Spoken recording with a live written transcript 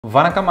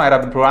வணக்கம்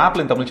iRobinPro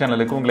apple Tamil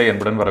சேனலுக்கு உங்களை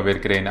என்புடன்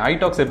வரவேற்கிறேன்.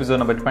 iTalks எபிசோட்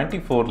நம்பர்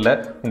 24ல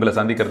உங்களை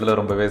சந்திக்கிறதுல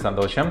ரொம்பவே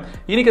சந்தோஷம்.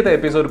 இன்னைக்கு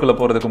எபிசோடுக்குள்ள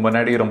போறதுக்கு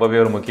முன்னாடி ரொம்பவே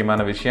ஒரு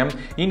முக்கியமான விஷயம்.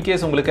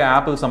 இன்கேஸ் உங்களுக்கு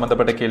ஆப்பிள்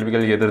சம்பந்தப்பட்ட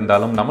கேள்விகள் எது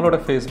இருந்தாலும் நம்மளோட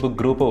Facebook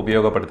குரூப்பை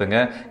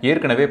உபயோகப்படுத்துங்க.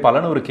 ஏற்கனவே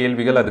பல நூறு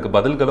கேள்விகள் அதுக்கு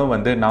பதில்களும்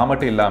நான்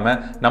மட்டும் இல்லாம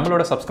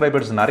நம்மளோட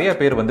சப்ஸ்கிரைபர்ஸ் நிறைய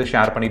பேர்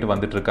ஷேர் பண்ணிட்டு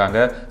வந்துட்டு இருக்காங்க.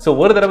 ஸோ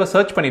ஒரு தடவை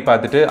சர்ச் பண்ணி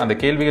பார்த்துட்டு அந்த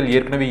கேள்விகள்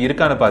ஏற்கனவே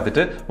இருக்கான்னு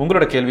பார்த்துட்டு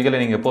உங்களோட கேள்விகளை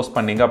நீங்க போஸ்ட்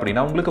பண்ணீங்க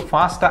அப்படின்னா உங்களுக்கு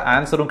ஃபாஸ்டா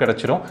ஆன்சரும்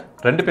கிடைச்சிரும்.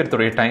 ரெண்டு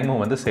பேருடைய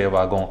டைமும் சேவ்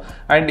ஆகும்.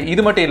 And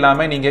இது மட்டும்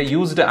இல்லாம நீங்க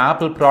யூஸ்ட்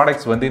ஆப்பிள்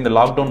ப்ராடக்ட்ஸ் இந்த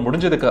லாக்டவுன்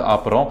முடிஞ்சதுக்கு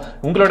அப்புறம்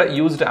உங்களோட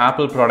யூஸ்ட்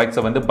ஆப்பிள்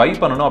ப்ராடக்ட்ஸை பை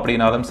பண்ணணும்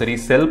அப்படினாலும் சரி,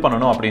 செல்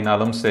பண்ணணும்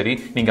அப்படினாலும் சரி,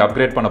 நீங்க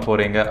அப்கிரேட் பண்ண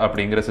போறீங்க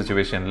அப்படிங்கிற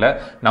சிச்சுவேஷன்ல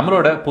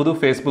நம்மளோட புது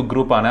Facebook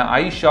குரூப்பான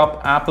iShop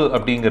Apple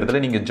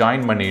அப்படிங்கிறதுல நீங்க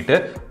ஜாயின் பண்ணிட்டு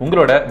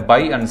உங்களோட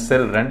பை அண்ட்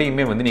செல்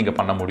ரெண்டையுமே நீங்க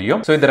பண்ண முடியும்.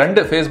 ஸோ இந்த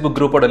ரெண்டு Facebook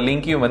குரூப்போட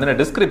லிங்கையும்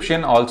நான்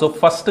டிஸ்கிரிப்ஷன் ஆல்சோ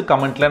ஃபர்ஸ்ட்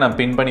கமெண்ட்ல நான்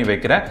பின் பண்ணி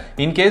வைக்கிறேன்.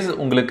 இன்கேஸ்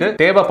உங்களுக்கு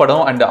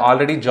தேவைப்படும் அண்ட்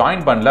ஆல்ரெடி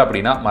ஜாயின் பண்ணல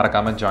அப்படின்னா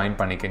மறக்காம ஜாயின்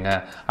பண்ணிக்கங்க.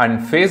 அண்ட்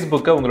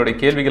Facebook உங்களுடைய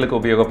கேள்விகளுக்கு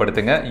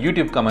உபயோகப்படுத்துங்க.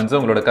 யூடியூப் கமெண்ட்ஸ்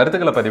உங்களோட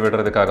கருத்துக்களை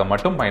பதிவிடுறதுக்காக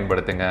மட்டும்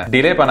பயன்படுத்துங்க.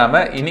 டிலே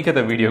பண்ணாம இன்னைக்கு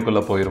இந்த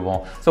வீடியோக்குள்ள போயிருவோம்.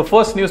 சோ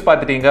ஃபர்ஸ்ட் நியூஸ்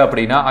பார்த்துட்டீங்க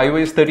அப்படின்னா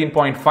iOS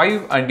 13.5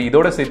 அண்ட்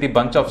இதோட சேர்த்து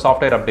bunch of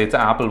software updates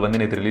apple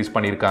நேத்து ரிலீஸ்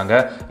பண்ணிருக்காங்க.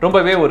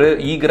 ரொம்பவே ஒரு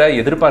ஈகரா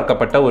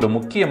எதிர்பார்க்கப்பட்ட ஒரு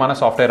முக்கியமான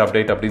சாஃப்ட்வேர்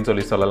அப்டேட்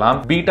அப்படின்னு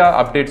சொல்லலாம். பீட்டா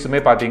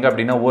அப்டேட்ஸுமே பாத்தீங்க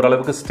அப்படின்னா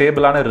ஓரளவுக்கு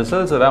ஸ்டேபிளான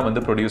ரிசல்ட்ஸ் தான்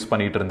ப்ரொடியூஸ்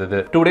பண்ணிட்டு இருந்தது.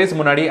 2 days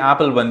முன்னாடி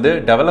ஆப்பிள்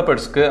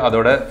டெவலப்பர்ஸ்க்கு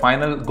அதோட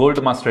ஃபைனல்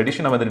கோல்டு மாஸ்டர்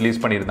எடிஷனை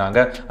ரிலீஸ் பண்ணிருந்தாங்க.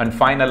 அண்ட்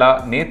ஃபைனலா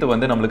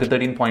நேத்து நம்மளுக்கு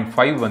 13.5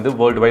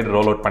 வேர்ல்ட் வைட்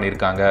ரோல் அவுட்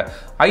பண்ணிருக்காங்க.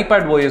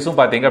 iPadOS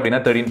பாத்தீங்க அப்படின்னா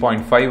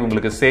 13.5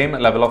 உங்களுக்கு same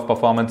level of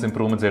performance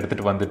improvements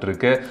எடுத்துட்டு வந்துட்டு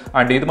இருக்கு.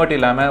 அண்ட் இது மட்டும்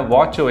இல்லாம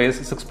WatchOS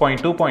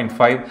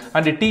 6.2.5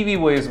 அண்ட்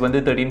tvOS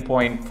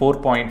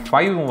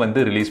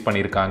 13.4.5 ரிலீஸ்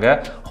பண்ணிருக்காங்க.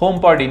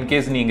 HomePod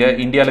இன்கேஸ் நீங்க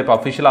இந்தியால இப்ப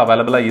அபிஷியலா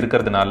அவைலபிளா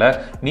இருக்கிறதுனால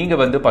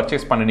நீங்க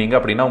பர்ச்சேஸ் பண்ணீங்க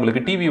அப்படின்னா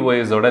உங்களுக்கு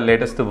tvOS ஓட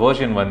லேட்டஸ்ட்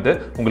வெர்ஷன்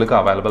உங்களுக்கு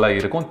அவைலபிளா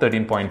இருக்கும்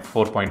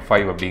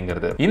 13.4.5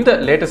 அப்படிங்கிறது. இந்த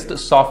லேட்டஸ்ட்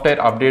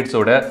சாஃப்ட்வேர்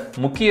அப்டேட்ஸோட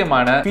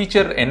முக்கியமான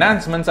ஃபீச்சர்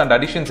என்ஹான்ஸ்மெண்ட்ஸ் அண்ட்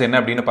அடிஷன்ஸ் என்ன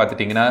அப்படின்னு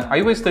பாத்துட்டீங்கன்னா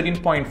iOS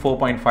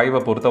 13.4.5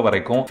 பொறுத்த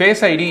வரைக்கும்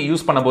Face ID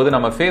யூஸ் பண்ணும்போது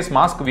நம்ம ஃபேஸ்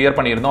மாஸ்க் வியர்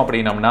பண்ணியிருந்தோம்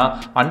அப்படின்னா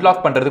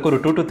அன்லாக் பண்றதுக்கு ஒரு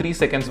 2 to 3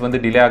 செகண்ட்ஸ்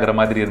டிலே ஆகிற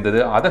மாதிரி இருந்தது.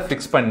 அதை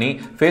ஃபிக்ஸ் பண்ணி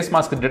ஃபேஸ்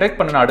மாஸ்க் டிடெக்ட்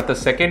பண்ண அடுத்த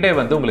செகண்டே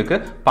உங்களுக்கு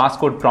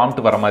பாஸ்கோட்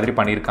ப்ராம்ப்ட் வர மாதிரி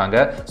பண்ணிருக்காங்க.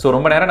 சோ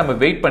ரொம்ப நேரம் நம்ம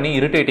வெயிட் பண்ணி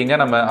இரிட்டேட்டிங்கா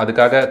நம்ம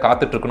அதுக்காக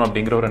காத்துட்டு இருக்கணும்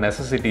அப்படிங்கிற ஒரு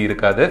நெசசிட்டி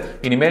இருக்காது.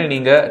 இனிமேல்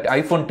நீங்க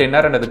iPhone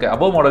 10 and அதுக்கு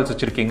above மாடல்ஸ்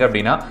வச்சிருக்கீங்க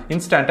அப்படின்னா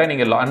இன்ஸ்டன்ட்டா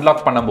நீங்க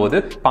அன்லாக் பண்ணும்போது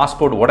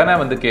பாஸ்கோட் உடனே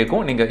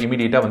கேட்கும். நீங்க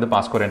இமிடியேட்டா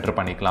பாஸ்கோட் என்டர்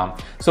பண்ணிக்கலாம்.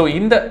 சோ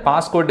இந்த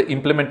பாஸ்கோட்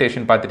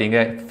இம்ப்ளிமெண்டேஷன் பார்த்துட்டீங்க,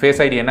 Face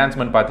ID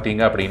என்ஹான்ஸ்மென்ட்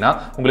பார்த்துட்டீங்க அப்படின்னா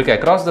உங்களுக்கு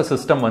அக்ராஸ் த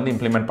சிஸ்டம்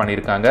இம்ப்ளிமெண்ட்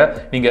பண்ணிருக்காங்க.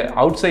 நீங்க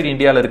அவுட் சைட்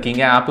இந்தியால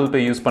இருக்கீங்க, ஆப்பிள் பே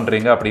யூஸ்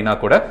பண்றீங்க அப்படின்னா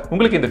கூட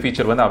உங்களுக்கு இந்த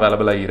ஃபீச்சர்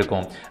அவைலபிளா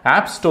இருக்கும்.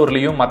 ஆப்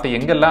ஸ்டோர்லயும் மத்த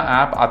எங்கெல்லாம்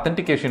ஆப்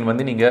அத்தென்டிகேஷன்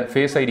நீங்க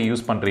Face ID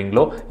யூஸ்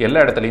பண்றீங்களோ எல்லா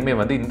இடத்துலயுமே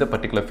இந்த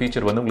பர்టిక్యులர்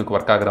ஃபீச்சர் உங்களுக்கு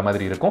ஒர்க் ஆகுற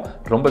மாதிரி இருக்கும்.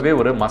 ரொம்பவே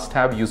ஒரு மஸ்ட்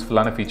ஹேவ்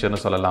யூஸ்ஃபுல்லான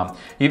ஃபீச்சர்னு சொல்லலாம்.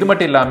 இது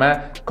மட்டும் இல்லாம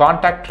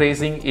கான்டாக்ட்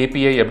ட்ரேசிங்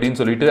API அப்படின்னு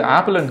சொல்லிட்டு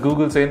ஆப்பிள் அண்ட்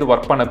கூகுள் சேர்ந்து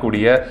ஒர்க்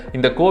பண்ணக்கூடிய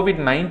இந்த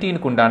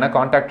COVID-19 உண்டான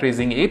கான்டாக்ட்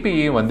ட்ரேசிங்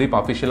API இப்ப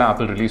அபிஷியலா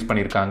ஆப்பிள் ரிலீஸ்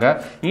பண்ணிருக்காங்க.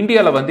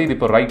 இந்தியால இது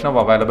இப்போ ரைட் நவ்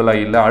அவைலபிளா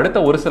இல்ல. அடுத்த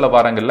ஒரு சில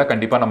வாரங்கள்ல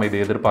கண்டிப்பா நம்ம இதை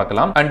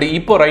எதிர்பார்க்கலாம். அண்ட்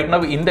இப்போ ரைட்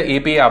நவ் இந்த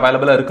API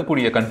அவைலபிளா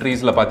இருக்கக்கூடிய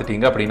கண்ட்ரீஸ்ல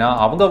பாத்துட்டீங்க அப்படின்னா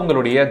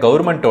அவங்களுடைய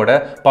கவர்மெண்டோட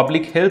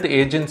பப்ளிக் ஹெல்த்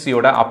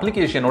ஏஜென்சியோட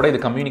அப்ளிகேஷனோட இது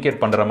கம்யூனிகேட்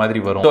பண்ற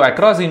மாதிரி வரும். சோ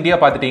அக்ராஸ் இந்தியா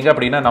பாத்துட்டீங்க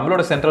அப்படின்னா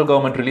நம்மளோட central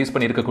government release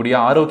பண்ணிருக்கக்கூடிய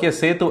Aarogya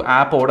Setu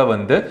ஆப்போட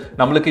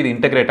நம்மளுக்கு இது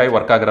இன்டகிரேட் ஆகி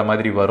ஒர்க் ஆகுற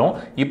மாதிரி வரும்.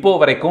 இப்போ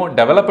வரைக்கும்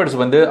டெவலப்பர்ஸ்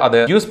அதை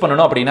யூஸ்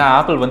பண்ணணும் அப்படின்னா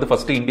ஆப்பிள்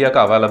ஃபர்ஸ்ட்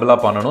இந்தியாக்கு அவைலபிளா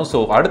பண்ணணும். சோ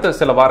அடுத்த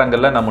சில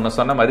வாரங்கள்ல நம்ம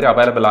சொன்ன மாதிரி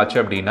அவைலபிள் ஆச்சு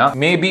அப்படின்னா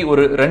மேபி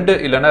ஒரு 2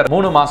 இல்லனா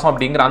 3 மாசம்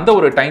அப்படிங்கிற அந்த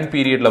ஒரு டைம்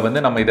பீரியட்ல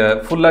நம்ம இத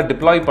ஃபுல்லா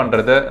டிப்ளாய்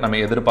பண்றதை நம்ம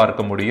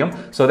எதிர்பார்க்க முடியும்.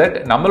 சோ தட்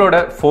நம்மளோட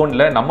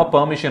போன்ல நம்ம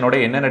பெர்மிஷனோட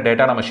என்னென்ன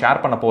டேட்டா நம்ம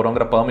ஷேர் பண்ண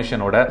போறோங்கிற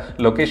பெர்மிஷனோட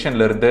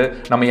லொகேஷன்ல இருந்து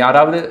நம்ம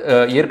யாராவது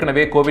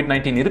ஏற்கனவே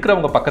COVID-19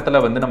 இருக்கிறவங்க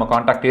பக்கத்துல நம்ம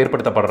கான்டாக்ட்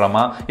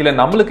ஏற்படுத்தப்படுறோமா, இல்ல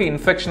நம்மளுக்கு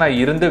இன்ஃபெக்ஷனா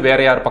இருந்து வேற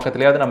யார்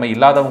பக்கத்துலயாவது நம்ம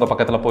இல்லாதவங்க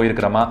பக்கத்துல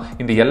போயிருக்கிறோமா,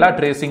 இந்த எல்லா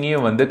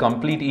ட்ரேசிங்கையும்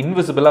கம்ப்ளீட்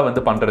இன்விசிபிளா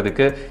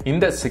பண்றதுக்கு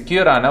இந்த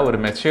செக்யூரான ஒரு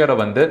மெஷரை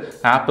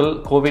apple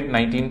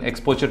COVID-19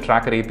 exposure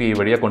tracker API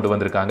வழியா கொண்டு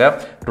வந்திருக்காங்க.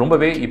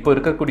 ரொம்பவே இப்போ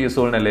இருக்கக்கூடிய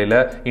சூழ்நிலையில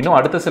இன்னும்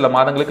அடுத்த சில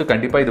மாதங்களுக்கு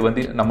கண்டிப்பா இது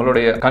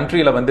நம்மளுடைய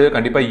கண்ட்ரியில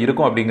கண்டிப்பா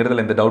இருக்கும்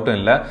அப்படிங்கிறதுல எந்த டவுட்டும்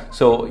இல்ல.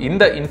 சோ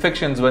இந்த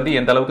இன்ஃபெக்ஷன்ஸ்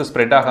எந்த அளவுக்கு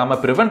ஸ்ப்ரெட் ஆகாம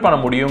பிரிவென்ட் பண்ண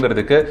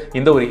முடியுங்கிறதுக்கு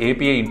இந்த ஒரு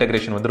API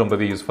இன்டகிரேஷன்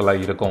ரொம்பவே யூஸ்ஃபுல்லா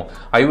இருக்கும்.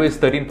 iOS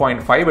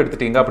 13.5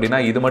 எடுத்துட்டீங்க அப்படின்னா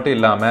இது மட்டும்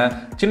இல்லாம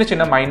சின்ன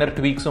சின்ன மைனர்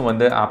ட்வீக்ஸும்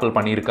ஆப்பிள்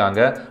பண்ணியிருக்காங்க.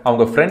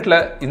 அவங்க ஃப்ரண்ட்ல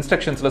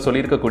இன்ஸ்ட்ரக்ஷன்ஸ்ல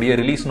சொல்லியிருக்கக்கூடிய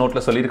ரிலீஸ்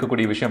நோட்ல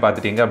சொல்லியிருக்கக்கூடிய விஷயம்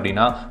பார்த்துட்டீங்க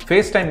அப்படின்னா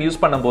ஃபேஸ் டைம் யூஸ்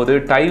பண்ணும்போது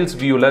டைல்ஸ்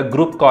வியூல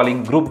குரூப்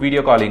காலிங், குரூப்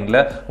வீடியோ காலிங்ல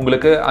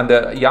உங்களுக்கு அந்த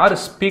யார்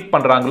ஸ்பீக்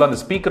பண்றாங்களோ அந்த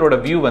ஸ்பீக்கரோட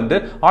வியூ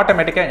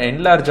ஆட்டோமேட்டிக்கா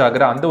என்லார்ஜ்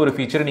ஆகிற அந்த ஒரு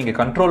ஃபீச்சரை நீங்க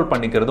கண்ட்ரோல்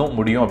பண்ணிக்கிறதும்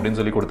முடியும் அப்படின்னு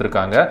சொல்லி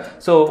கொடுத்திருக்காங்க.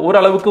 சோ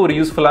ஓரளவுக்கு ஒரு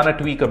யூஸ்ஃபுல்லான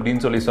ட்வீக்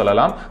அப்படின்னு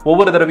சொல்லலாம்.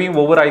 ஒவ்வொரு தடவையும்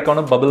ஒவ்வொரு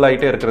ஐகானும் பபிள்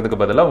ஆயிட்டே இருக்கிறதுக்கு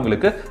பதிலா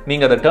உங்களுக்கு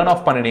நீங்க அதை டர்ன்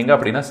ஆஃப் பண்ணினீங்க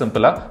அப்படின்னா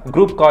சிம்பிளா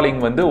குரூப் காலிங்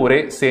ஒரே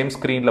சேம்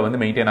ஸ்கிரீன்ல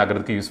மெயின்டைன்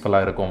ஆகிறதுக்கு யூஸ்ஃபுல்லா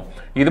இருக்கும்.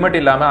 இது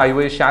மட்டும் இல்லாம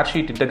iOS share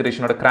sheet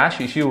இன்டகிரேஷனோட crash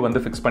issue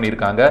fix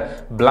பண்ணிருக்காங்க.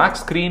 பிளாக்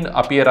ஸ்கிரீன்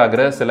அப்பியர்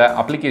ஆகிற சில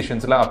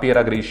அப்ளிகேஷன்ஸ்ல அப்பியர்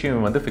ஆகிற இஷ்யூ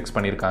ஃபிக்ஸ்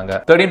பண்ணிருக்காங்க.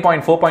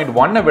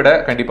 13.4.1 விட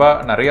கண்டிப்பா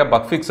நிறைய நிறைய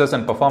buck fixes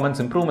and performance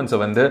improvements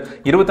வந்து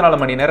 24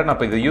 மணி நேரம்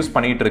நான் இதை யூஸ்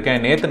பண்ணிட்டு இருக்கேன்.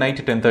 நேத்து நைட்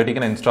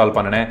 10:30க்கு நான் இன்ஸ்டால்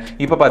பண்ணேன்.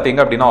 இப்போ பாத்தீங்க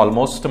அப்படின்னா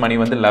ஆல்மோஸ்ட் மணி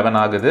வந்து 11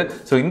 ஆகுது.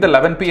 ஸோ இந்த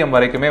 11 PM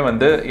வரைக்குமே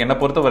வந்து என்னை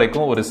பொறுத்த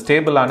வரைக்கும் ஒரு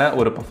ஸ்டேபிளான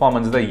ஒரு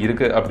பெர்ஃபார்மன்ஸ் தான்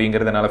இருக்கு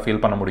அப்படிங்கறதுனால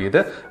ஃபீல் பண்ண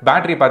முடியுது.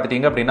 பேட்டரி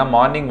பார்த்துட்டீங்க அப்படின்னா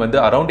மார்னிங் வந்து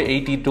அரௌண்ட்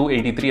 82,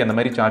 83 அந்த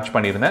மாதிரி சார்ஜ்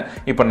பண்ணியிருந்தேன்.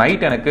 இப்போ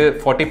நைட் எனக்கு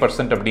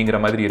 40% அப்படிங்கிற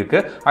மாதிரி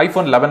இருக்கு.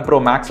 iPhone 11 Pro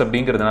Max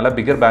அப்படிங்கிறதுனால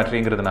பிகர்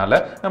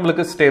பேட்டரிங்கிறதுனால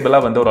நம்மளுக்கு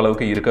ஸ்டேபிளா வந்து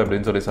ஓரளவுக்கு இருக்கு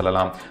அப்படின்னு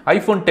சொல்லலாம்.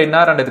 iPhone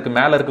 10R and அதுக்கு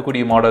மேல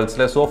இருக்கக்கூடிய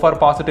மாடல்ஸ்ல சோஃபார்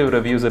பாசிட்டிவ்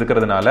ரிவ்யூஸ்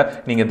இருக்கிறதுனால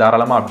நீங்க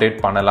தாராளமா அப்டேட்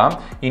பண்ணலாம்.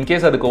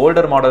 இன்கேஸ் அதுக்கு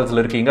ஓல்டர்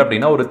மாடல்ஸ்ல இருக்கீங்க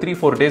அப்படின்னா ஒரு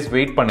 3-4 டேஸ்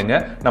வெயிட் பண்ணுங்க.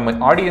 நம்ம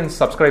ஆடியன்ஸ்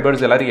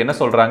சப்ஸ்கிரைபர்ஸ் எல்லாரும் என்ன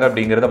சொல்றாங்க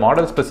அப்படிங்கறத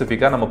மாடல்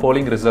ஸ்பெசிஃபிக்கா நம்ம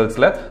போலிங்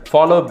ரிசல்ட்ஸ்ல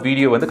ஃபாலோ அப்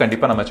வீடியோ வந்து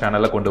கண்டிப்பா நம்ம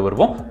சேனல்ல கொண்டு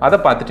வருவோம். அதை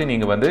பார்த்துட்டு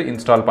நீங்க வந்து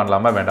இன்ஸ்டால்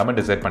பண்ணலாமா வேண்டாமா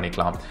டிசைட்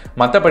பண்ணிக்கலாம்.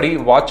 மத்தபடி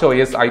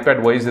WatchOS,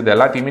 iPadOS இது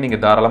எல்லாத்தையுமே நீங்க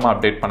தாராளமா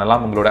அப்டேட்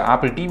பண்ணலாம். உங்களோட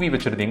Apple TV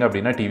வச்சிருந்தீங்க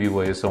அப்படின்னா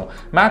tvOS-உம்.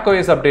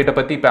 macOS அப்டேட்டை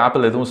பத்தி இப்ப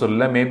Apple எதுவும்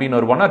சொல்லல. மேபி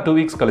ஒரு 1 or 2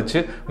 வீக்ஸ் கழிச்சு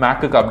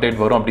மேக்குக்கு அப்டேட்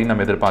வரும் அப்படின்னு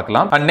நம்ம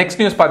எதிர்பார்க்கலாம். அண்ட் நெக்ஸ்ட்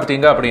நியூஸ்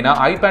பார்த்துட்டீங்க அப்படின்னா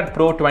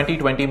iPadPro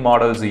 2020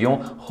 மாடல்ஸையும்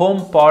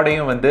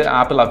HomePod-ஐயும் வந்து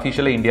Apple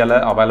அஃபிஷியலா இந்தியால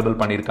அவைலபிள்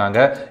பண்ணிருக்காங்க.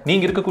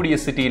 நீங்க இருக்கக்கூடிய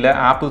சிட்டில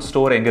Apple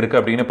ஸ்டோர் எங்க இருக்கு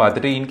அப்படின்னு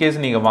பார்த்துட்டு இன்கேஸ்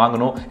நீங்க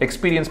வாங்கணும்,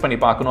 எக்ஸ்பீரியன்ஸ் பண்ணி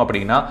பார்க்கணும்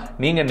அப்படின்னா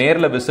நீங்க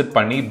நேர்ல விசிட்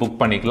பண்ணி புக்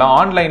பண்ணிக்கலாம்.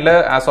 ஆன்லைன்ல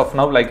as of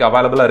now லைக்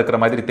அவைலபிளா இருக்கிற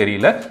மாதிரி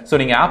தெரியல. சோ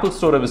நீங்க Apple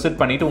ஸ்டோரை விசிட்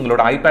பண்ணிட்டு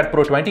உங்களோட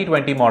iPadPro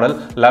 2020 model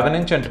 11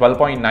 inch and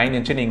 12.9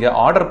 inch நீங்க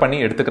ஆர்டர் பண்ணி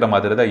எடுத்துக்கிற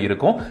மாதிரி தான்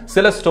இருக்கும்.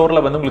 சில ஸ்டோர்ல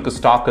வந்து உங்களுக்கு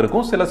ஸ்டாக்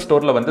இருக்கும், சில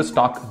ஸ்டோர்ல வந்து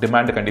ஸ்டாக்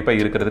டிமாண்ட் கண்டிப்பா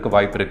இருக்கிறதுக்கு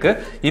வாய்ப்பு இருக்கு.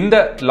 இந்த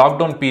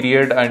lockdown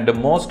period and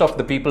most of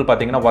the people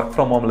பாத்தீங்கன்னா ஒர்க்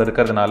ஃப்ரம் ஹோம்ல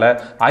இருக்கிறதுனால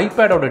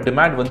ஐபேடோட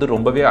டிமாண்ட் வந்து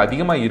ரொம்பவே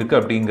அதிகமா இருக்கு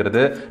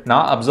அப்படிங்கிறது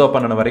நான் அப்சர்வ்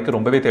பண்ணன வரைக்கும்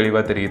ரொம்பவே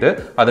தெளிவா தெரியுது.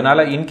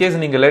 அதனால இன்கேஸ்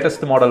நீங்க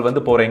லேட்டஸ்ட் மாடல்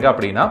வந்து போறீங்க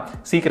அப்படின்னா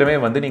சீக்கிரமே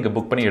வந்து நீங்க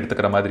புக் பண்ணி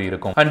எடுத்துக்கிற மாதிரி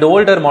இருக்கும். And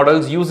older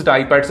models, used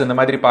iPads இந்த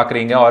மாதிரி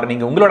பாக்குறீங்க ஆர்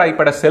நீங்க உங்களோட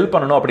ஐபேடை செல்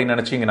பண்ணணும் அப்படின்னு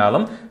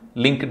நினைச்சீங்கனாலும்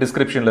லிங்க்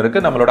டிஸ்கிரிப்ஷன்ல இருக்கு.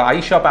 நம்மளோட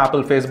iShop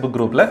Apple Facebook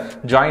குரூப்ல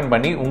ஜாயின்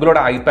பண்ணி உங்களோட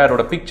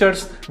ஐபேடோட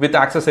பிக்சர்ஸ் வித்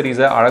ஆக்சசரிஸ்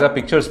அழகா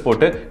பிக்சர்ஸ்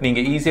போட்டு நீங்க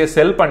ஈஸியா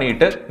செல்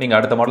பண்ணிட்டு நீங்க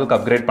அடுத்த மாடலுக்கு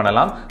அப்கிரேட்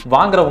பண்ணலாம்.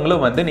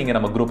 வாங்குறவங்களும் வந்து நீங்க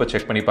நம்ம குரூப்பை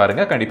செக் பண்ணி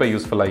பாருங்க, கண்டிப்பா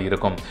யூஸ்ஃபுல்லா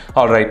இருக்கும்.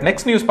 ஆல்ரைட்,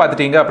 நெக்ஸ்ட் நியூஸ்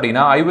பார்த்துட்டீங்க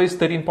அப்படின்னா iOS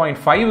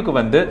 13.5க்கு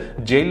வந்து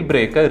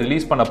Jailbreak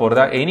ரிலீஸ் பண்ண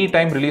போறதா, எனி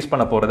டைம் ரிலீஸ்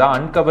பண்ண போறதா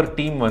அன்கவர்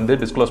டீம் வந்து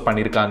டிஸ்க்ளோஸ்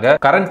பண்ணிருக்காங்க.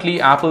 கரண்ட்லி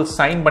ஆப்பிள்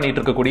சைன்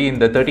பண்ணிட்டு இருக்கக்கூடிய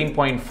இந்த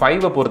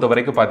 13.5 பொறுத்த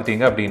வரைக்கும்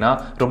பார்த்துட்டீங்க அப்படின்னா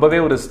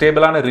ரொம்பவே ஒரு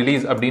ஸ்டேபிளான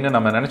ரிலீஸ் அப்படின்னு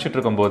நம்ம நினைச்சிட்டு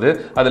இருக்கும்போது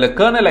அதுல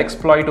கர்னல்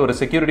எக்ஸ்ப்ளாய்ட் ஒரு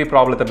செக்யூரிட்டி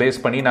ப்ராப்ளத்தை பேஸ்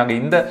பண்ணி நாங்க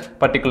இந்த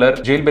பர்టిక్యులர்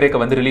ஜெயில்பிரேக்கை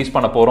வந்து ரிலீஸ்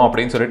பண்ண போறோம்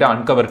அப்படின்னு சொல்லிட்டு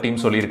அன்கவர் டீம்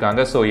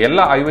சொல்லியிருக்காங்க. சோ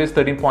எல்லா iOS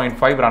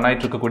 13.5 ரன்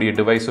ஆயிட்டு இருக்கக்கூடிய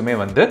டிவைஸுமே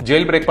வந்து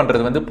ஜெயில்பிரேக்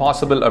பண்றது வந்து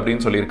பாசிபிள்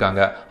அப்படின்னு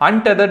சொல்லியிருக்காங்க.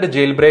 அன்டெதர்ட்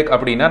ஜெயில்பிரேக்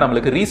அப்படின்னா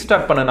நம்மளுக்கு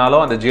ரீஸ்டார்ட்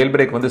பண்ணனாலும் அந்த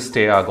ஜெயில்பிரேக் வந்து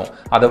ஸ்டே ஆகும்.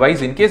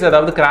 அதர்வைஸ் இன்கேஸ்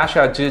ஏதாவது கிராஷ்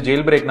ஆச்சு,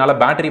 ஜெயில்பிரேக்னால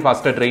பேட்டரி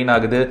ஃபாஸ்டா ட்ரெயின்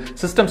ஆகுது,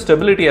 சிஸ்டம்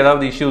ஸ்டெபிலிட்டி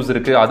ஏதாவது இஷ்யூஸ்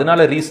இருக்கு,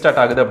 அதனால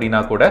ரீஸ்டார்ட் ஆகுது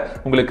அப்படின்னா கூட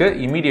உங்களுக்கு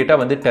இமீடியட்டா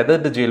வந்து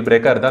டெதர்ட்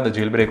ஜெயில்பிரேக்கா இருந்தா அந்த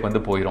ஜெயில்பிரேக்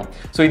வந்து போயிடும்.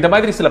 சோ இந்த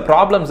மாதிரி சில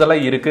ப்ராப்ளம்ஸ்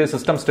எல்லாம் இருக்கு,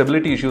 சிஸ்டம்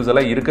ஸ்டெபிலிட்டி இஷ்யூஸ்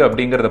எல்லாம் இருக்கு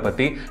அப்படிங்கறத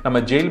பத்தி நம்ம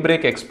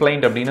Jailbreak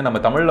Explained அப்படின்னு நம்ம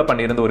தமிழ்ல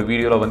பண்ணியிருந்த ஒரு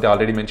வீடியோல வந்து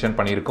ஆல்ரெடி மென்ஷன்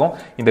பண்ணியிருக்கோம்.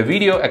 இந்த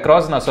வீடியோ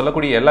அக்ராஸ் நான்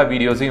சொல்லக்கூடிய எல்லா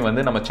வீடியோஸையும்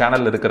வந்து நம்ம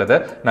சேனல்ல இருக்கிறத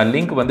நான்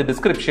லிங்க் வந்து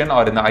டிஸ்கிரிப்ஷன்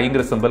ஆர் இந்த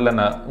ஐங்கிற சிம்பிள்ல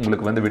நான்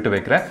உங்களுக்கு வந்து விட்டு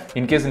வைக்கிறேன்.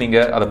 இன்கேஸ் நீங்க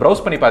அதை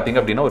ப்ரௌஸ் பண்ணி பாத்தீங்க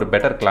அப்படின்னா ஒரு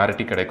பெட்டர்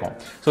கிளாரிட்டி கிடைக்கும்.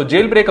 ஸோ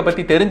ஜெயில்பிரேக்கை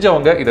பத்தி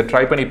தெரிஞ்சவங்க இதை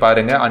ட்ரை பண்ணி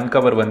பாருங்க.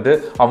 அன்கவர் வந்து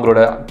அவங்களோட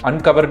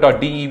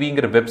uncover.dev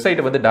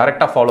வெப்சைட் வந்து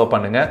டைரக்டா ஃபாலோ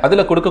பண்ணுங்க.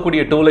 அதுல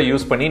கொடுக்கக்கூடிய டூலை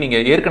யூஸ் பண்ணி நீங்க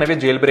ஏற்கனவே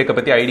ஜெயில்பிரேக்கை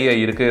பத்தி ஐடியா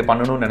இருக்கு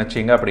பண்ணணும்னு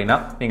நினைச்சீங்க அப்படின்னா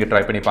நீங்க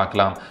ட்ரை பண்ணி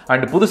பார்க்கலாம்.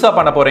 அண்ட் புதுசா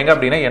பண்ண போறீங்க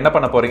அப்படின்னா என்ன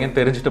பண்ண போறீங்கன்னு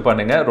தெரிஞ்சுட்டு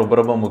பண்ணுங்க, ரொம்ப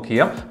ரொம்ப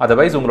முக்கியம்.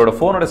 அதர்வைஸ் உங்களோட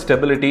போனோட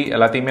ஸ்டெபிலிட்டி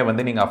எல்லாத்தையுமே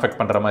வந்து நீங்க அஃபெக்ட்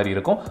பண்ற மாதிரி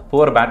இருக்கும்.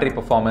 புவர் பேட்டரி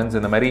பெர்ஃபார்மன்ஸ்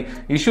இந்த மாதிரி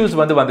இஷ்யூஸ்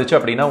வந்து வந்துச்சு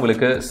அப்படின்னா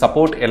உங்களுக்கு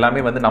சப்போர்ட்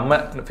எல்லாமே வந்து நம்ம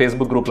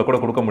Facebook குரூப்ல கூட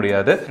கொடுக்க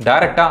முடியாது.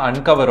 டைரக்டா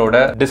அன்கவரோட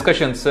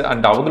டிஸ்கஷன்ஸ்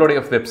அண்ட் அவங்களோட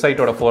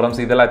வெப்சைட்டோட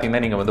ஃபோரம்ஸ் இதெல்லாத்தையும்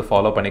நீங்க வந்து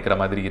ஃபாலோ பண்ணிக்கிற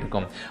மாதிரி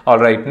இருக்கும்.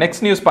 ஆல்ரைட்,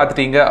 நெக்ஸ்ட் நியூஸ்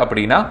பார்த்துட்டீங்க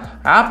அப்படின்னா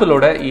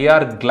ஆப்பிளோட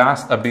AR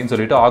கிளாஸ் அப்படின்னு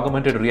சொல்லிட்டு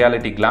ஆகுமெண்டட்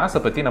ரியாலிட்டி கிளாஸ்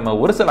பத்தி நம்ம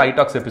ஒரு சில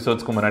iTalks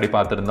எபிசோட்ஸ்க்கு முன்னாடி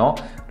பார்த்திருந்தோம்.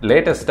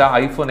 லேட்டஸ்டா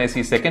iPhone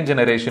SE செகண்ட்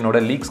ஜெனரேஷனோட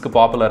லீக்ஸ்க்கு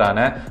பாப்புலரான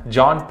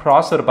ஜான்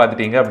ப்ராசர்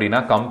பார்த்துட்டீங்க அப்படின்னா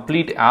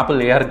கம்ப்ளீட் ஆப்பிள்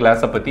AR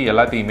கிளாஸை பத்தி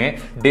எல்லாத்தையுமே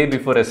டே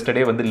பிஃபோர்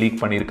எஸ்டர்டே வந்து லீக்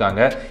பண்ணியிருக்காங்க.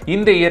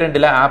 இந்த இயர்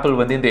எண்டில் ஆப்பிள்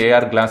வந்து இந்த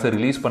AR கிளாஸை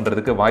ரிலீஸ்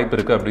பண்றதுக்கு வாய்ப்பு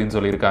இருக்கு அப்படின்னு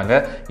சொல்லியிருக்காங்க.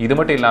 இது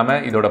மட்டும் இல்லாம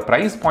இதோட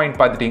பிரைஸ் பாயிண்ட்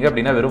பார்த்துட்டீங்க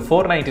அப்படின்னா வெறும்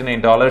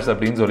 $499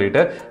 அப்படின்னு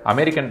சொல்லிட்டு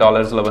அமெரிக்கன்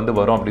டாலர்ஸ்ல வந்து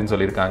வரும் அப்படின்னு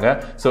சொல்லியிருக்காங்க.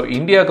 ஸோ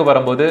இந்தியாவுக்கு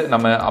வரும்போது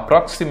நம்ம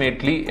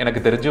அப்ராக்சிமேட்லி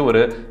எனக்கு தெரிஞ்சு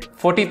ஒரு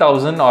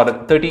 40,000 or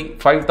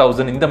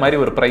 35,000 இந்த மாதிரி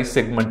ஒரு பிரைஸ்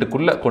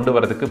செக்மெண்ட்டுக்குள்ள கொண்டு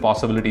வரதுக்கு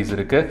பாசிபிலிட்டிஸ்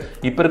இருக்கு.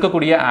 இப்ப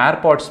இருக்கக்கூடிய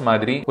ஏர்பாட்ஸ்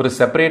மாதிரி ஒரு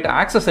செப்பரேட்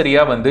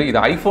ஆக்சசரியா வந்து இது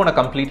ஐபோனை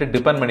கம்ப்ளீட்டா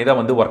டிபெண்ட் பண்ணி தான்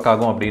வந்து ஒர்க்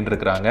ஆகும் அப்படின்னு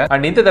இருக்காங்க.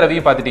 அண்ட் இந்த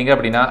தடவையும் பாத்துட்டீங்க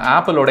அப்படின்னா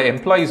ஆப்பிளோட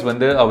எம்ப்ளாயிஸ்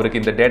வந்து அவருக்கு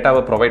இந்த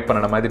டேட்டாவை ப்ரொவைட்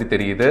பண்ணன மாதிரி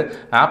தெரியுது.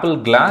 ஆப்பிள்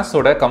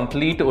கிளாஸோட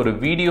கம்ப்ளீட் ஒரு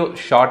வீடியோ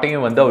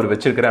ஷாட்டையும் வந்து அவர்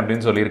வச்சிருக்கிறேன்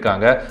அப்படின்னு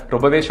சொல்லியிருக்காங்க.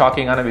 ரொம்பவே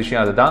ஷாக்கிங்கான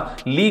விஷயம் அதுதான்.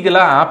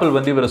 லீகலா ஆப்பிள்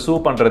வந்து இவரை சூ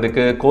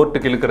பண்றதுக்கு,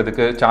 கோர்ட்டுக்கு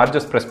இழுக்கிறதுக்கு,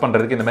 சார்ஜஸ் பிரஸ்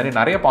பண்றதுக்கு இந்த மாதிரி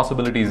நிறைய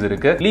பாசிபிலிட்டிஸ்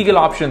இருக்கு.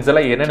 லீகல் ஆப்ஷன்ஸ்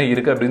எல்லாம் என்னென்ன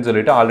இருக்கு அப்படின்னு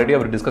சொல்லிட்டு ஆல்ரெடி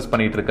அவர் டிஸ்கஸ்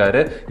பண்ணிட்டு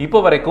இருக்காரு. இப்போ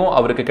வரைக்கும்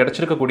அவருக்கு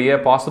கிடைச்சிருக்கக்கூடிய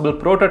பாசிபிள்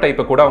புரோட்டோடைப்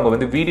புரோட்டோடைப்பை கூட அவங்க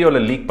வந்து வீடியோல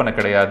லீக் பண்ண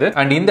கிடையாது.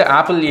 அண்ட் இந்த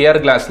ஆப்பிள் ஏர்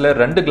கிளாஸ்ல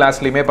ரெண்டு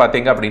கிளாஸ்லயுமே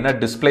பாத்தீங்க அப்படின்னா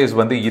டிஸ்பிளேஸ்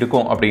வந்து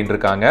இருக்கும் அப்படின்னு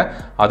இருக்காங்க.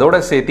 அதோட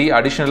சேர்த்து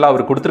அடிஷனலா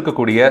அவர்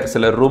கொடுத்திருக்கக்கூடிய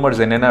சில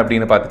ரூமர்ஸ் என்னென்ன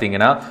அப்படின்னு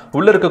பாத்தீங்கன்னா,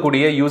 உள்ள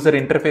இருக்கக்கூடிய யூசர்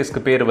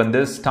இன்டர்ஃபேஸ்க்கு பேர் வந்து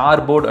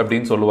ஸ்டார் போர்ட்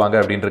அப்படின்னு சொல்லுவாங்க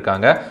அப்படின்னு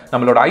இருக்காங்க.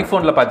 நம்மளோட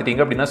ஐபோன்ல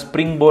பாத்தீங்க அப்படின்னா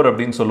ஸ்பிரிங் போர்ட்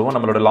அப்படின்னு சொல்லுவோம்.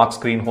 நம்மளோட லாக்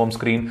ஸ்கிரீன், ஹோம்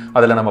ஸ்கிரீன்,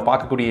 அதுல நம்ம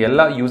பார்க்கக்கூடிய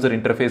எல்லா யூசர்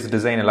இன்டர்ஃபேஸ்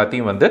டிசைன்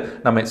எல்லாத்தையும் வந்து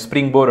நம்ம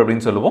ஸ்பிரிங் போர்ட்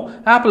அப்படின்னு சொல்லுவோம்.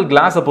 ஆப்பிள்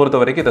கிளாஸை பொறுத்த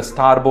வரைக்கும் இதை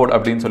ஸ்டார் போர்ட்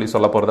அப்படின்னு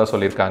சொல்ல போறதா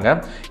சொல்லியிருக்காங்க.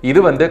 இது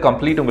வந்து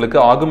கம்ப்ளீட் உங்களுக்கு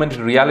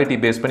ஆகுமெண்டட் ரியாலிட்டி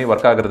பேஸ் பண்ணி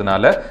ஒர்க்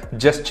ஆகுறதுனால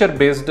ஜெஸ்டர்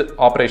பேஸ்ட்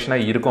ஆபரேஷனா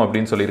இருக்கும்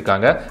அப்படின்னு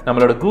சொல்லியிருக்காங்க.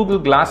 நம்மளோட கூகுள்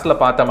கிளாஸ்ல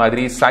பார்த்த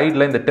மாதிரி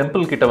சைட்ல இந்த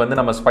டெம்பிள் கிட்ட வந்து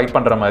நம்ம ஸ்வைப்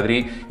பண்ற மாதிரி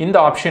இந்த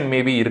ஆப்ஷன்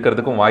மேபி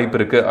இருக்கிறதுக்கும் வாய்ப்பு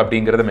இருக்கு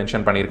அப்படிங்கறத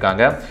மென்ஷன்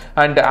பண்ணிருக்காங்க.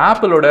 அண்ட்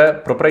ஆப்பிளோட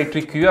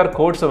ப்ரொப்ரைட்டரி QR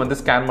கோட்ஸ் வந்து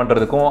ஸ்கேன்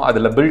பண்றதுக்கும்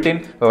அதுல பில்ட்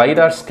இன்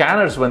லைடார்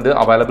ஸ்கேனர்ஸ் வந்து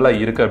அவைலபிளா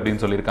இருக்கு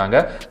அப்படின்னு சொல்லியிருக்காங்க.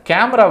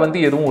 கேமரா வந்து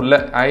எதுவும் உள்ள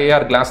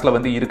IR கிளாஸ்ல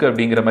வந்து இருக்கு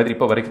அப்படிங்கிற மாதிரி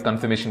இப்போ வரைக்கும்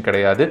கன்ஃபர்மேஷன்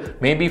கிடையாது.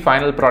 மேபி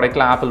ஃபைனல்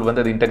ப்ராடக்ட்ல ஆப்பிள்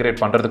வந்து அதை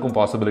இன்டகிரேட் பண்றதுக்கும்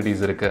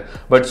பாசிபிலிட்டிஸ் இருக்கு.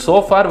 பட்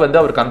சோஃபார் வந்து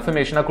அவர்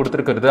கன்ஃபர்மேஷனா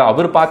கொடுத்திருக்கிறது,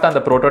 அவர் பார்த்த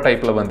அந்த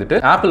ப்ரோட்டோடைப்ல வந்துட்டு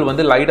ஆப்பிள்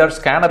வந்து லைடார்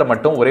ஸ்கேனர்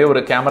மட்டும் ஒரே ஒரு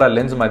கேமரா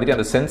லென்ஸ் மாதிரி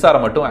அந்த சென்சாரை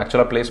மட்டும்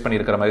ஆக்சுவலா பிளேஸ்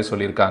பண்ணியிருக்கிற மாதிரி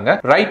சொல்லியிருக்காங்க.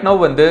 ரைட் நவ்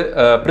வந்து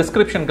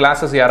பிரிஸ்கிரிப்ஷன்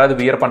கிளாஸஸ் யாராவது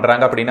வியர்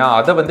பண்றாங்க அப்படின்னா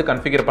அதை வந்து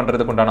கன்ஃபிகர்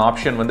பண்றதுக்கு உண்டான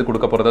ஆப்ஷன் வந்து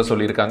கொடுக்க போறதா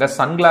சொல்லியிருக்காங்க.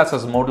 சன்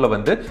கிளாஸஸ் மோட்ல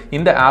வந்து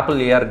இந்த ஆப்பிள்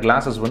ஏர்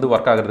கிளாஸஸ் வந்து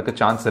ஒர்க் ஆகிறதுக்கு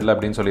சான்ஸ் இல்லை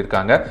அப்படின்னு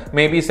சொல்லியிருக்காங்க.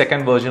 Maybe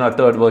second version or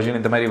third version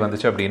இந்த மாதிரி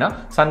வந்துச்சு அப்படின்னா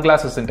சன்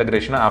கிளாஸஸ்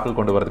இன்டகிரேஷன் ஆப்பிள்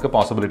கொண்டு வரதுக்கு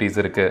பாசிபிலிட்டிஸ்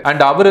இருக்கு.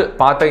 அண்ட் அவர்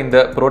பார்த்த இந்த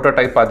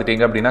புரோட்டோடைப்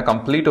பார்த்துட்டீங்க அப்படின்னா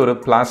கம்ப்ளீட் ஒரு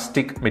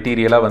பிளாஸ்டிக்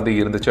மெட்டீரியலா வந்து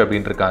இருந்துச்சு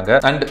அப்படின்னு இருக்காங்க.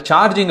 அண்ட்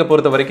சார்ஜிங்கை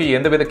பொறுத்த வரைக்கும்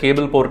எந்தவித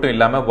கேபிள் போர்ட்டும்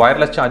இல்லாம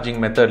வயர்லெஸ் சார்ஜிங்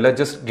மெத்தட்ல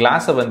ஜஸ்ட்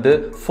கிளாஸை வந்து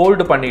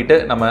ஃபோல்டு பண்ணிட்டு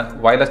நம்ம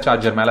வயர்லெஸ்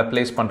சார்ஜர் மேல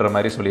பிளேஸ் பண்ற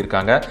மாதிரி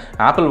சொல்லியிருக்காங்க.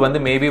 ஆப்பிள் வந்து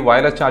மேபி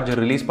வயர்லெஸ் சார்ஜர்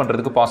ரிலீஸ்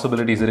பண்றதுக்கு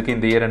பாசிபிலிட்டிஸ் இருக்கு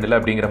இந்த இயர் எண்ட்ல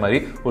அப்படிங்கிற மாதிரி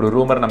ஒரு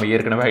ரூமர் நம்ம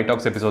ஏற்கனவே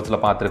ஹைடாக்ஸ் எபிசோட்ஸ்ல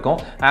பார்த்திருக்கோம்.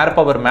 ஏர்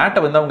பவர்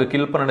மேட்டை வந்து அவங்க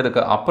கில்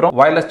பண்ணதுக்கு அப்புறம்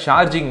வயர்லெஸ்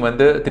சார்ஜிங்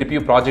வந்து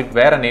திருப்பியும் ப்ராஜெக்ட்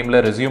வேற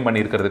நேம்ல ரெஸ்யூம்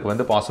பண்ணியிருக்கிறதுக்கு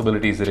வந்து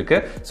பாசிபிலிட்டிஸ் இருக்கு.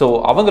 ஸோ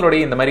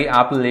அவங்களுடைய இந்த மாதிரி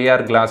ஆப்பிள்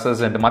ஏஆர்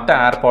கிளாஸஸ் அண்ட் மற்ற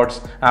ஏர்பாட்ஸ்,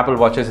 ஆப்பிள்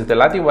வாட்சஸ் இது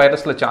எல்லாத்தையும்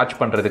வயர்லெஸ்ல சார்ஜ்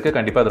பண்றதுக்கு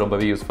கண்டிப்பா அது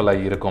ரொம்பவே யூஸ்ஃபுல்லா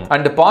இருக்கும்.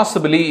 அண்ட்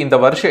பாசிபிலி இந்த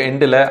வருஷ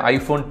எண்ட்ல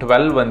iPhone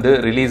 12 வந்து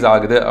ரிலீஸ்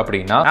ஆகுது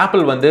அப்படின்னா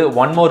ஆப்பிள் வந்து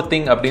ஒன் மோர்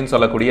திங் அப்படின்னு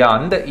சொல்லக்கூடிய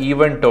அந்த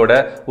ஈவென்ட்டோட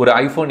ஒரு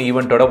ஐபோன்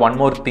ஈவென்ட்டோட ஒன்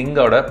மோர்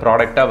திங்கோட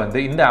ப்ராடக்டா வந்து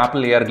இந்த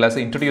ஆப்பிள் ஏர் கிளாஸ்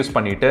இன்ட்ரோடியூஸ்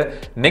பண்ணிட்டு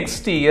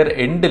நெக்ஸ்ட் இயர்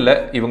எண்ட்ல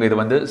இவங்க இது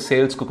வந்து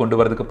சேல்ஸ்க்கு கொண்டு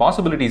வரதுக்கு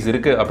பாசிபிலிட்டிஸ்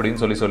இருக்கு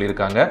அப்படின்னு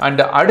சொல்லியிருக்காங்க.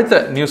 அண்ட்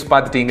அடுத்த நியூஸ்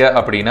பார்த்துட்டீங்க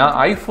அப்படின்னா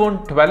iPhone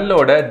 12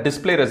 ஓட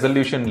டிஸ்பிளே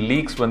ரெசல்யூஷன்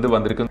லீக்ஸ் வந்து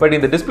வந்திருக்கு. பட்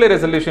இந்த டிஸ்பிளே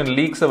ரெசல்யூஷன்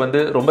லீக்ஸ்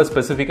வந்து ரொம்ப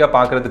ஸ்பெசிஃபிக்கா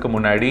பார்க்கிறதுக்கு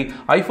முன்னாடி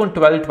iPhone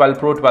 12, 12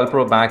 Pro, 12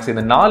 Pro Max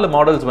இந்த 4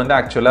 மாடல்ஸ் வந்து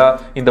ஆக்சுவலா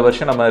இந்த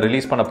வருஷம் நம்ம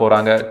ரிலீஸ் பண்ண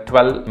போறாங்க.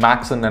 12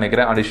 Max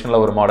நினைக்கிறேன் அடிஷனலா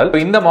ஒரு மாடல்.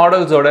 இந்த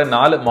மாடல்ஸோட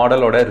 4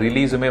 மாடலோட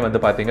ரிலீஸுமே வந்து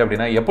பாத்தீங்க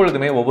அப்படின்னா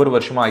எப்பொழுதுமே ஒவ்வொரு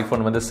வருஷமும்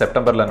ஐபோன் வந்து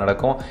செப்டம்பர்ல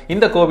நடக்கும்.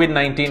 இந்த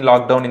COVID-19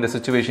 லாக்டவுன் இந்த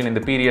சிச்சுவேஷன்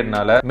இந்த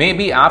பீரியட்னால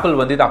மேபி ஆப்பிள்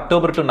வந்து இது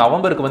அக்டோபர் டு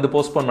நவம்பருக்கு வந்து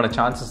போஸ்ட்போன் பண்ண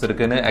சான்சஸ்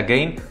இருக்குன்னு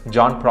அகைன்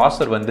ஜான்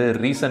ப்ராசர் வந்து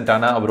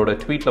ரீசெண்டான அவரோட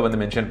ட்வீட்ல வந்து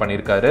மென்ஷன்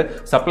பண்ணியிருக்காரு.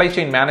 சப்ளை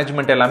செயின்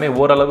மேனேஜ்மெண்ட் எல்லாமே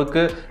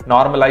ஓரளவுக்கு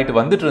நார்மல் ஆயிட்டு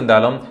வந்துட்டு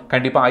இருந்தாலும்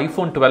கண்டிப்பா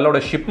iPhone 12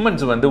 ஓட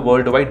ஷிப்மெண்ட்ஸ் வந்து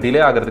வேர்ல்டு வைட்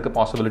டிலே ஆகிறதுக்கு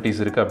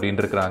பாசிபிலிட்டிஸ் இருக்கு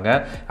அப்படின்னு இருக்காங்க.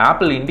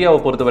 ஆப்பிள் இந்தியாவை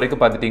பொறுத்த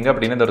வரைக்கும் பாத்துட்டீங்க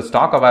அப்படின்னா இந்த ஒரு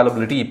ஸ்டாக்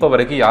அவைலபிலிட்டி இப்ப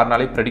வரைக்கும்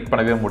யாருனாலையும் ப்ரெடிக்ட்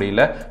பண்ணவே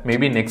முடியல.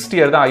 மேபி நெக்ஸ்ட்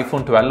இயர் தான்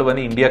iPhone 12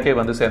 வந்து இந்தியாக்கே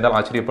வந்து சேர்ந்தால்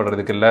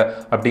ஆச்சரியப்படுறதுக்கு இல்ல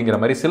அப்படிங்கிற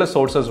மாதிரி சில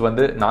சோர்சஸ்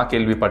வந்து நான்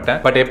கேள்விப்பட்டேன்.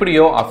 பட்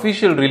எப்படியோ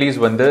அபிஷியல் ரிலீஸ்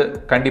வந்து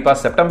கண்டிப்பா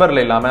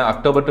செப்டம்பர்ல இல்லாம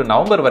அக்டோபர் டு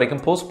நவம்பர்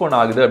வரைக்கும் போஸ்ட்போன்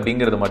ஆகுது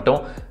அப்படிங்கிறது மட்டும்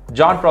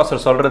ஜான்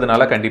ப்ராசர்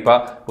சொல்றதுனால கண்டிப்பா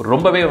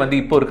ரொம்பவே வந்து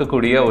இப்போ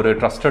இருக்கக்கூடிய ஒரு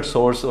ட்ரஸ்டட்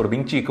சோர்ஸ், ஒரு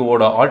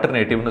விங்சீக்குவோட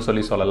ஆல்டர்னேட்டிவ்னு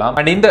சொல்லலாம்.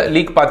 அண்ட் இந்த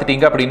லீக்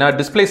பார்த்துட்டீங்க அப்படின்னா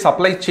டிஸ்பிளே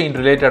சப்ளை செயின்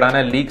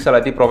ரிலேட்டடான லீக்ஸ்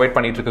எல்லாத்தையும் ப்ரொவைட்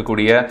பண்ணிட்டு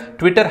இருக்கக்கூடிய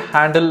ட்விட்டர்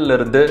ஹேண்டில்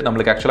இருந்து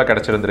நம்மளுக்கு ஆக்சுவலா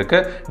கிடைச்சிருந்திருக்கு.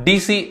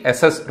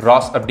 DCSS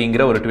Ross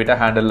அப்படிங்கிற ஒரு ட்விட்டர்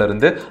ஹேண்டில்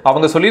இருந்து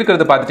அவங்க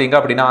சொல்லியிருக்கிறது பார்த்துட்டீங்க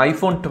அப்படின்னா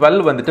iPhone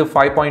 12 வந்துட்டு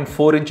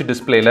 5.4 இன்ச்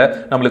டிஸ்பிளேல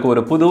நம்மளுக்கு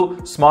ஒரு புது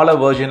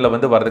ஸ்மாலர் வெர்ஷன்ல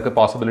வந்து வரதுக்கு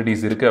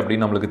பாசிபிலிட்டிஸ் இருக்கு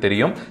அப்படின்னு நம்மளுக்கு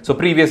தெரியும். ஸோ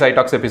ப்ரீவியஸ்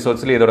ஐடாக்ஸ்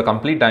எபிசோட்ஸ்ல இதோட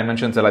கம்ப்ளீட்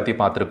டைமென்ஷன்ஸ்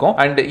எல்லாத்தையும் பார்த்திருக்கோம்.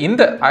 அண்ட்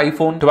இந்த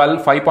iPhone 12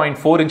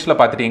 5.4 இன்ச்ல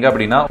பார்த்துட்டீங்க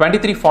அப்படின்னா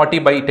 2340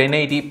 by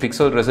 1080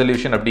 பிக்சல்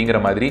ரெசல்யூஷன் அப்படிங்கிற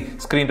மாதிரி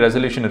ஸ்கிரீன்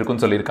ரெசல்யூஷன்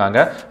இருக்குன்னு சொல்லியிருக்காங்க.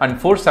 அண்ட்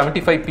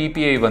 475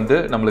 ppi வந்து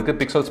நம்மளுக்கு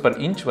பிக்சல்ஸ் பர்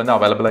இன்ச் வந்து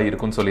அவைலபிளா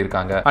இருக்குன்னு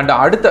சொல்லியிருக்காங்க. அண்ட்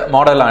அடுத்த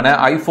மாடலான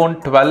iPhone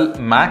 12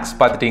 Max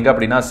பார்த்துட்டீங்க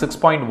அப்படின்னா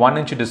 6.1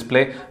 இன்ச்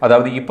டிஸ்பிளே,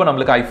 அதாவது இப்போ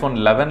நம்மளுக்கு iPhone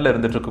 11ல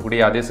இருந்துட்டு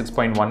இருக்கக்கூடிய அதே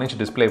 6.1 இன்ச்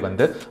டிஸ்பிளே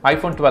வந்து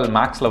iPhone 12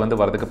 Maxல வந்து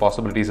வரதுக்கு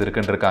பாசிபிலிட்டிஸ்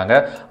இருக்குன்னு இருக்காங்க.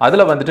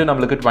 அதுல வந்துட்டு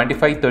நம்மளுக்கு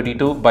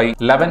 2532 by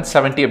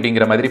 1170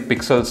 அப்படிங்கிற மாதிரி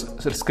பிக்சல்ஸ்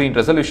ஸ்கிரீன்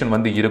ரெசல்யூஷன்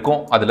வந்து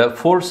இருக்கும். அதுல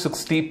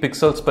 460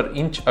 பிக்சல்ஸ் பர்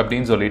இன்ச்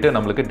அப்படின்னு சொல்லிட்டு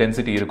நம்மளுக்கு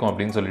டென்சிட்டி இருக்கும்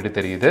அப்படின்னு சொல்லிட்டு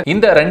தெரியுது.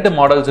 இந்த ரெண்டு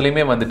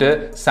மாடல்ஸ்லயுமே வந்துட்டு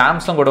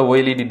சாம்சங்கோட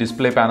OLED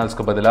டிஸ்பிளே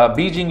பேனல்ஸ்க்கு பதிலா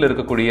பீஜிங்ல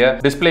இருக்கக்கூடிய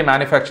டிஸ்பிளே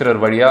மேனுஃபேக்சரர்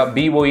வழியா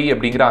BOE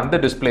அப்படிங்கிற அந்த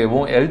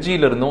டிஸ்பிளேவும்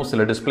LGல இருந்தும்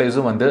சில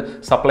டிஸ்பிளேஸும் வந்து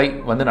சப்ளை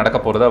வந்து நடக்க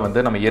போறதா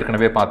வந்து நம்ம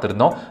ஏற்கனவே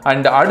பார்த்திருந்தோம்.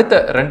 அண்ட்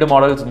அடுத்த ரெண்டு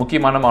மாடல்ஸ்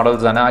முக்கியமான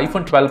மாடல்ஸான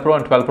iPhone 12 Pro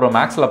and 12 Pro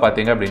Maxல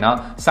பாத்தீங்க அப்படின்னா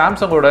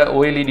சாம்சங்கோட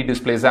OLED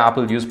டிஸ்பிளேஸ்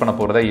ஆப்பிள் யூஸ் பண்ண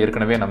போறதா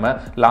ஏற்கனவே நம்ம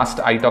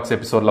லாஸ்ட் ஐடாக்ஸ்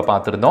எபிசோட்ல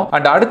பார்த்திருந்தோம்.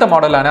 அண்ட் அடுத்த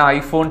மாடலான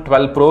iPhone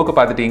 12 Proக்கு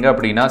பார்த்துட்டீங்க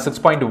அப்படின்னா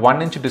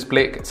 6.1 inch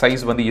டிஸ்பிளே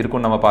சைஸ் வந்து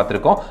இருக்கும் நம்ம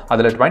பார்த்திருக்கோம்.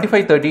 அதுல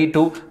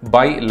 2532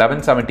 by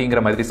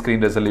 1170ங்கிற மாதிரி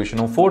ஸ்கிரீன்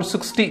ரெசல்யூஷனும்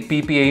 460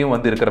 ppi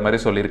வந்து இருக்கிற மாதிரி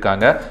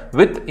சொல்லியிருக்காங்க.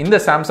 வித் இந்த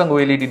சாம்சங்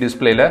OLED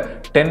டிஸ்பிளேல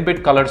 10-bit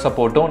கலர்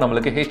சப்போர்ட்டும்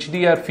நம்மளுக்கு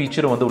HDR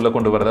ஃபீச்சர் வந்து உள்ள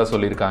கொண்டு வரதா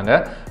சொல்லியிருக்காங்க.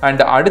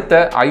 அண்ட் அடுத்த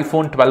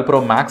iPhone 12 Pro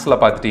Maxல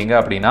பார்த்துட்டீங்க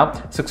அப்படின்னா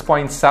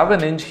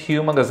 6.7 inch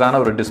ஹியூமங்கஸான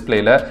ஒரு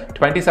டிஸ்பிளேல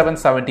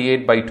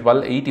 2778 by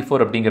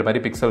 1284 அப்படிங்கிற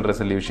மாதிரி பிக்சல்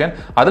ரெசல்யூஷன்,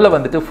 அதுல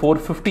வந்துட்டு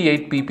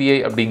 458 ppi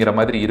அப்படிங்கிற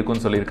மாதிரி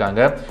இருக்கும்னு சொல்லியிருக்காங்க.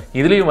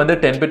 இதுலயும் வந்து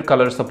 10-bit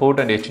colour support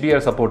and HDR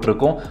support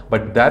இருக்கும்.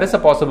 But there is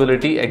a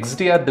possibility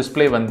XDR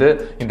display வந்து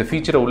இந்த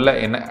ஃபீச்சரை உள்ள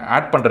என்ன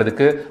ஆட்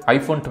பண்றதுக்கு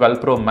iPhone 12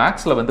 Pro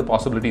Maxல வந்து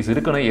பாசிபிலிட்டிஸ்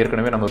இருக்குன்னு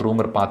ஏற்கனவே நம்ம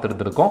ரூமர்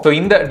பார்த்துட்டு இருக்கோம். ஸோ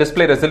இந்த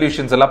டிஸ்பிளே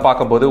ரெசல்யூஷன்ஸ் எல்லாம்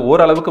பார்க்கும்போது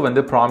ஓரளவுக்கு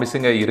வந்து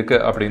ப்ராமிசிங்கா இருக்கு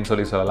அப்படின்னு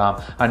சொல்லலாம்.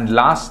 அண்ட்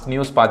லாஸ்ட்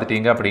நியூஸ்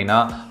பார்த்துட்டீங்க அப்படின்னா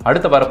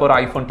அடுத்த வரப்போற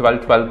iPhone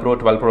 12 Pro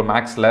 12 Pro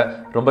Maxல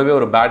ரொம்பவே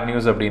ஒரு பேட்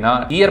நியூஸ் அப்படின்னா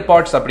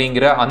இயர்பாட்ஸ்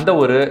அப்படிங்கிற அந்த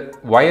ஒரு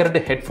வயர்டு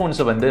ஹெட்ஃபோன்ஸ்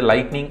வந்து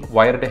லைட்னிங்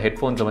வயர்டு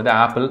ஹெட்ஃபோன்ஸ் வந்து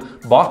ஆப்பிள்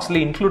பாக்ஸ்ல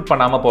இன்க்ளூட்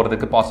பண்ணாம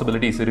போறதுக்கு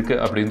பாசிபிலிட்டிஸ் இருக்கு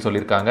அப்படின்னு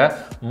சொல்லியிருக்காங்க.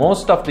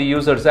 Most of the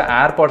users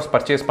AirPods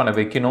purchase பண்ண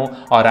வைக்கணும்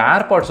ஆர்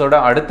ஏர்பாட்ஸோட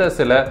அடுத்த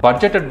சில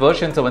பட்ஜெட்டட்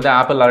வெர்ஷன்ஸ் வந்து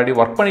ஆப்பிள் ஆல்ரெடி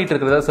ஒர்க் பண்ணிட்டு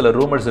இருக்கிறதா சில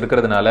ரூமர்ஸ்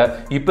இருக்கிறதுனால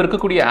இப்ப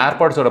இருக்கக்கூடிய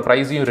ஏர்பாட்ஸோட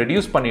பிரைஸையும்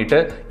ரெடியூஸ் பண்ணிட்டு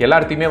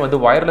எல்லாத்தையுமே வந்து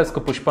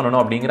வயர்லெஸ்க்கு புஷ்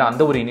பண்ணணும் அப்படிங்கிற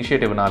அந்த ஒரு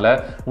இனிஷியேட்டிவ்னால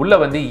உள்ள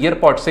வந்து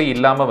இயர்பாட்ஸே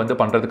இல்லாம வந்து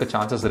பண்றதுக்கு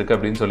சான்சஸ் இருக்கு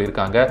அப்படின்னு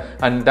சொல்லியிருக்காங்க.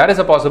 And there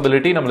is a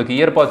possibility நம்மளுக்கு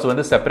இயர்பாட்ஸ்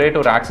வந்து செப்பரேட்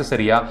ஒரு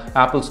ஆக்சஸரியா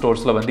ஆப்பிள்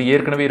ஸ்டோர்ஸ்ல வந்து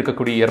ஏற்கனவே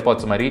இருக்கக்கூடிய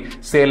இயர்பாட்ஸ் மாதிரி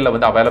சேல்ல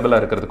வந்து அவைலபிளா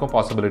இருக்கிறதுக்கும்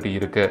பாசிபிலிட்டி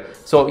இருக்கு.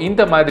 ஸோ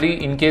இந்த மாதிரி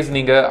இன்கேஸ்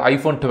நீங்க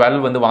iPhone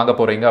 12 வந்து வாங்க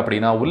போறீங்க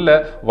அப்படின்னா உள்ள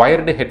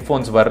வயர்டு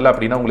ஹெட்ஃபோன்ஸ் வரல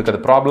அப்படின்னா உங்களுக்கு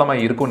அது ப்ராப்ளமா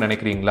இருக்கும்னு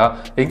நினைக்கிறீங்களா?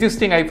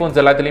 எக்ஸிஸ்டிங் ஐபோன்ஸ்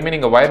எல்லாத்துலயுமே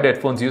நீங்க வயர்டு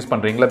ஹெட்ஃபோன்ஸ் யூஸ்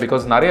பண்றீங்களா?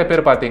 பிகாஸ் நிறைய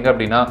பேர் பாத்தீங்க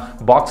அப்படின்னா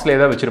பாக்ஸ்ல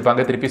ஏதாவது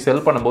வச்சிருப்பாங்க, திருப்பி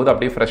செல் பண்ணும்போது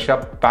அப்படியே ஃப்ரெஷ்ஷா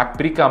பேக்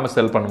பிரிக்காம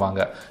செல் பண்ணுவாங்க.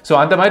 ஸோ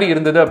அந்த மாதிரி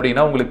இருந்தது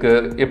அப்படின்னா உங்களுக்கு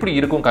எப்படி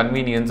இருக்கும்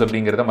கன்வீனியன்ஸ்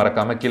அப்படிங்கறத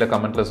மறக்காம கீழே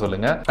கமெண்ட்ல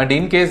சொல்லுங்க. அண்ட்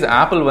இன்கேஸ்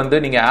ஆப்பிள் வந்து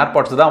நீங்க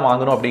ஏர்பாட்ஸ் தான்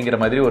வாங்கணும் அப்படிங்கிற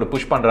மாதிரி ஒரு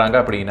புஷ் பண்றாங்க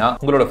அப்படின்னா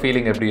உங்களோட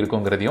ஃபீலிங் எப்படி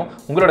இருக்குங்கிறதையும்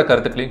உங்களோட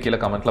கருத்துக்களையும் கீழே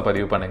கமெண்ட்ல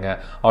பதிவு பண்ணுங்க.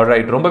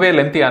 ஆல்ரைட், ரொம்பவே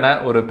லென்த்தியான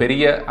ஒரு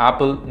பெரிய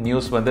ஆப்பிள்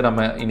நியூஸ் வந்து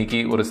நம்ம இன்னைக்கு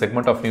ஒரு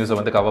செக்மெண்ட் ஆஃப் நியூஸை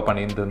வந்து கவர்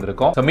பண்ணிட்டு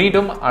இருந்திருக்கோம்.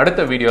 மீண்டும்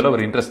அடுத்த வீடியோல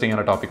ஒரு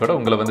இன்ட்ரெஸ்டிங்கான டாபிக்கோட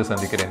உங்களை வந்து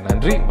சந்திக்கிறேன்.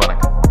 நன்றி,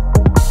 வணக்கம்.